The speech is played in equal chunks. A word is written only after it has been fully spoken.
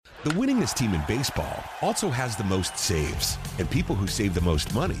The winningest team in baseball also has the most saves, and people who save the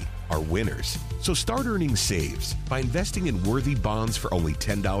most money are winners. So start earning saves by investing in worthy bonds for only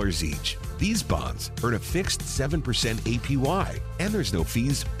 $10 each. These bonds earn a fixed 7% APY, and there's no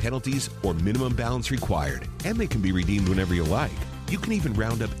fees, penalties, or minimum balance required, and they can be redeemed whenever you like. You can even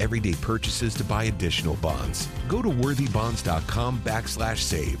round up everyday purchases to buy additional bonds. Go to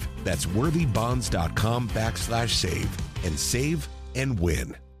worthybonds.com/save. That's worthybonds.com/save and save and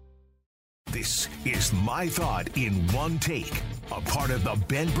win. This is My Thought in One Take, a part of the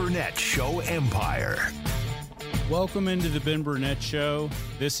Ben Burnett Show empire. Welcome into the Ben Burnett Show.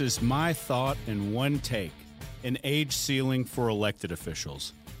 This is My Thought in One Take, an age ceiling for elected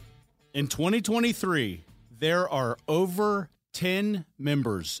officials. In 2023, there are over 10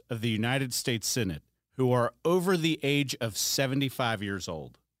 members of the United States Senate who are over the age of 75 years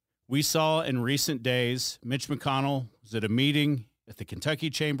old. We saw in recent days, Mitch McConnell was at a meeting at the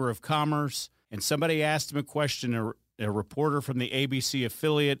Kentucky Chamber of Commerce, and somebody asked him a question. A reporter from the ABC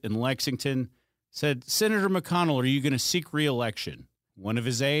affiliate in Lexington said, "Senator McConnell, are you going to seek re-election?" One of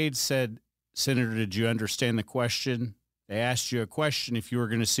his aides said, "Senator, did you understand the question? They asked you a question if you were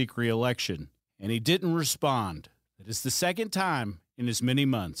going to seek re-election." And he didn't respond. It is the second time in as many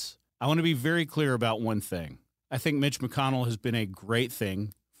months. I want to be very clear about one thing. I think Mitch McConnell has been a great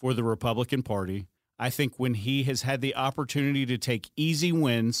thing for the Republican Party. I think when he has had the opportunity to take easy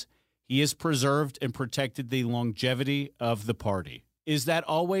wins, he has preserved and protected the longevity of the party. Is that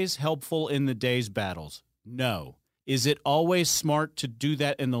always helpful in the day's battles? No. Is it always smart to do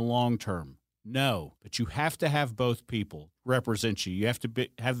that in the long term? No. But you have to have both people represent you. You have to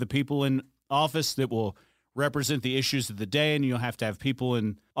have the people in office that will represent the issues of the day, and you'll have to have people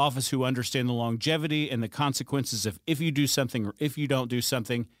in office who understand the longevity and the consequences of if you do something or if you don't do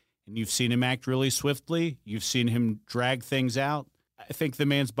something. And you've seen him act really swiftly. You've seen him drag things out. I think the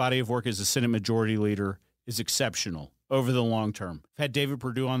man's body of work as a Senate Majority Leader is exceptional over the long term. I've had David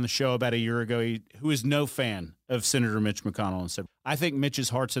Perdue on the show about a year ago, who is no fan of Senator Mitch McConnell, and said, "I think Mitch's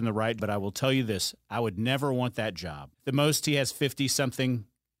heart's in the right, but I will tell you this, I would never want that job." The most, he has 50-something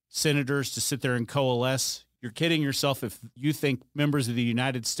senators to sit there and coalesce. You're kidding yourself if you think members of the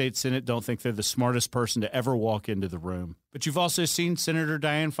United States Senate don't think they're the smartest person to ever walk into the room. But you've also seen Senator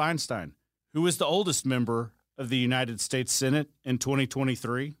Dianne Feinstein, who is the oldest member of the United States Senate in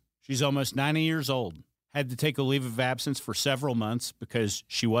 2023. She's almost 90 years old, had to take a leave of absence for several months because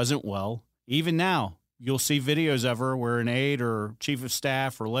she wasn't well. Even now, you'll see videos of her where an aide or chief of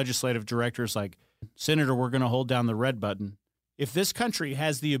staff or legislative director is like, "Senator, we're going to hold down the red button." If this country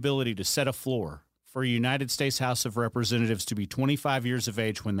has the ability to set a floor for a United States House of Representatives to be 25 years of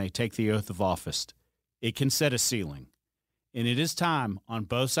age when they take the oath of office, it can set a ceiling. And it is time on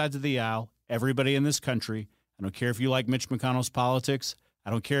both sides of the aisle, everybody in this country, I don't care if you like Mitch McConnell's politics, I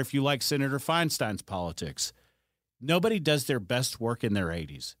don't care if you like Senator Feinstein's politics, nobody does their best work in their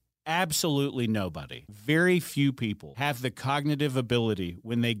 80s. Absolutely nobody. Very few people have the cognitive ability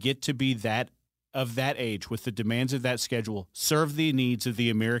when they get to be of that age with the demands of that schedule, serve the needs of the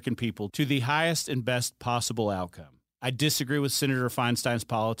American people to the highest and best possible outcome. I disagree with Senator Feinstein's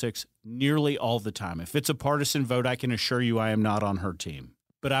politics nearly all the time. If it's a partisan vote, I can assure you I am not on her team.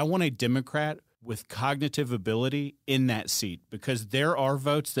 But I want a Democrat with cognitive ability in that seat, because there are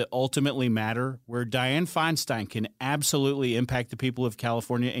votes that ultimately matter where Dianne Feinstein can absolutely impact the people of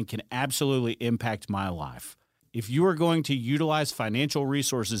California and can absolutely impact my life. If you are going to utilize financial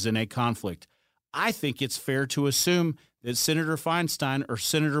resources in a conflict, I think it's fair to assume that Senator Feinstein or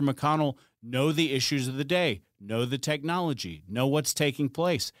Senator McConnell know the issues of the day, know the technology, know what's taking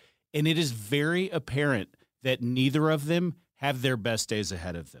place. And it is very apparent that neither of them have their best days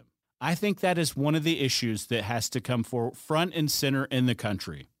ahead of them. I think that is one of the issues that has to come front and center in the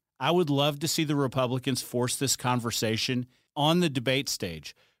country. I would love to see the Republicans force this conversation on the debate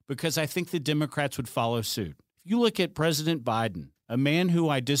stage, because I think the Democrats would follow suit. If you look at President Biden, a man who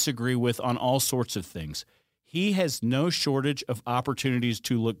I disagree with on all sorts of things, he has no shortage of opportunities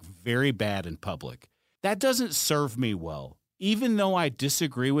to look very bad in public. That doesn't serve me well. Even though I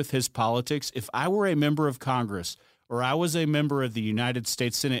disagree with his politics, if I were a member of Congress or I was a member of the United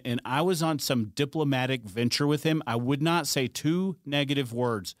States Senate and I was on some diplomatic venture with him, I would not say two negative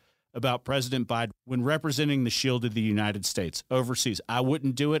words about President Biden when representing the shield of the United States overseas. I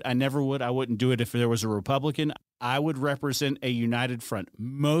wouldn't do it. I never would. I wouldn't do it if there was a Republican. I would represent a united front.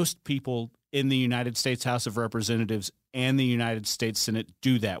 Most people in the United States House of Representatives and the United States Senate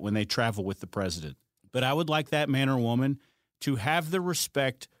do that when they travel with the president. But I would like that man or woman to have the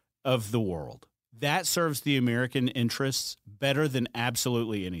respect of the world. That serves the American interests better than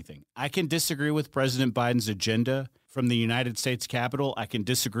absolutely anything. I can disagree with President Biden's agenda from the United States Capitol. I can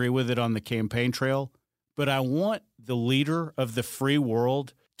disagree with it on the campaign trail, but I want the leader of the free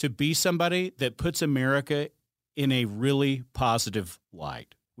world to be somebody that puts America in a really positive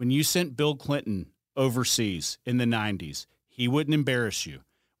light. When you sent Bill Clinton overseas in the 90s, he wouldn't embarrass you.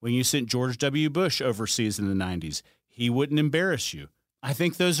 When you sent George W. Bush overseas in the 90s, he wouldn't embarrass you. I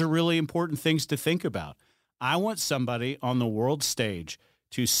think those are really important things to think about. I want somebody on the world stage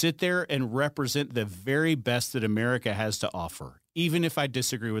to sit there and represent the very best that America has to offer, even if I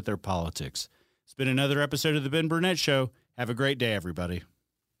disagree with their politics. It's been another episode of The Ben Burnett Show. Have a great day, everybody.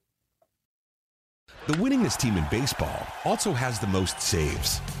 The winningest team in baseball also has the most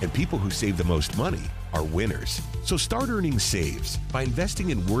saves, and people who save the most money are winners. So start earning saves by investing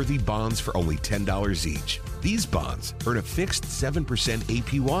in worthy bonds for only $10 each. These bonds earn a fixed 7%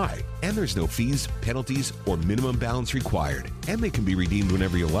 APY, and there's no fees, penalties, or minimum balance required, and they can be redeemed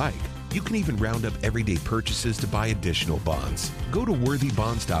whenever you like. You can even round up everyday purchases to buy additional bonds. Go to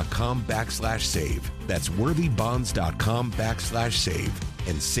worthybonds.com/save. That's worthybonds.com/save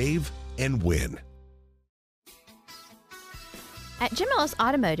and save and win. At Jim Ellis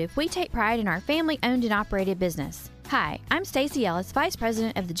Automotive, we take pride in our family-owned and operated business. Hi, I'm Stacey Ellis, Vice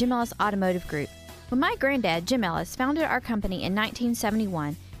President of the Jim Ellis Automotive Group. When my granddad, Jim Ellis, founded our company in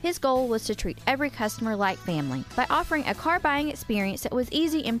 1971, his goal was to treat every customer like family by offering a car buying experience that was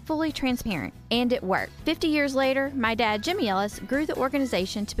easy and fully transparent. And it worked. 50 years later, my dad, Jimmy Ellis, grew the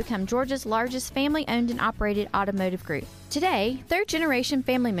organization to become Georgia's largest family-owned and operated automotive group. Today, third-generation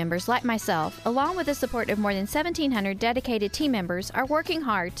family members like myself, along with the support of more than 1,700 dedicated team members, are working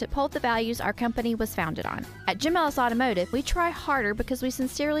hard to uphold the values our company was founded on. At Jim Ellis Automotive, we try harder because we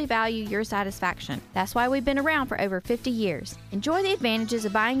sincerely value your satisfaction. That's why we've been around for over 50 years. Enjoy the advantages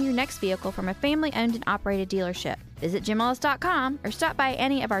of buying your next vehicle from a family-owned and operated dealership. Visit JimEllis.com or stop by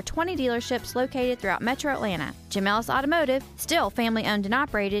any of our 20 dealerships located throughout Metro Atlanta. Jim Ellis Automotive, still family-owned and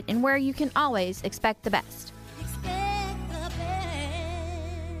operated, and where you can always expect the best.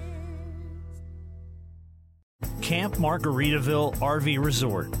 Camp Margaritaville RV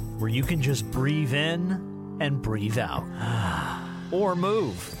Resort, where you can just breathe in and breathe out. Or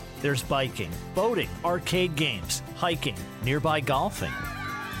move. There's biking, boating, arcade games, hiking, nearby golfing.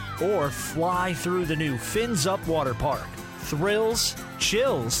 Or fly through the new Fins Up Water Park. Thrills,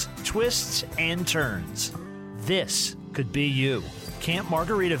 chills, twists, and turns. This could be you. Camp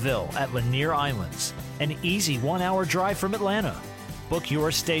Margaritaville at Lanier Islands. An easy 1-hour drive from Atlanta. Book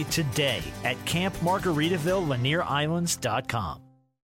your stay today at campmargaritavillelanierIslands.com.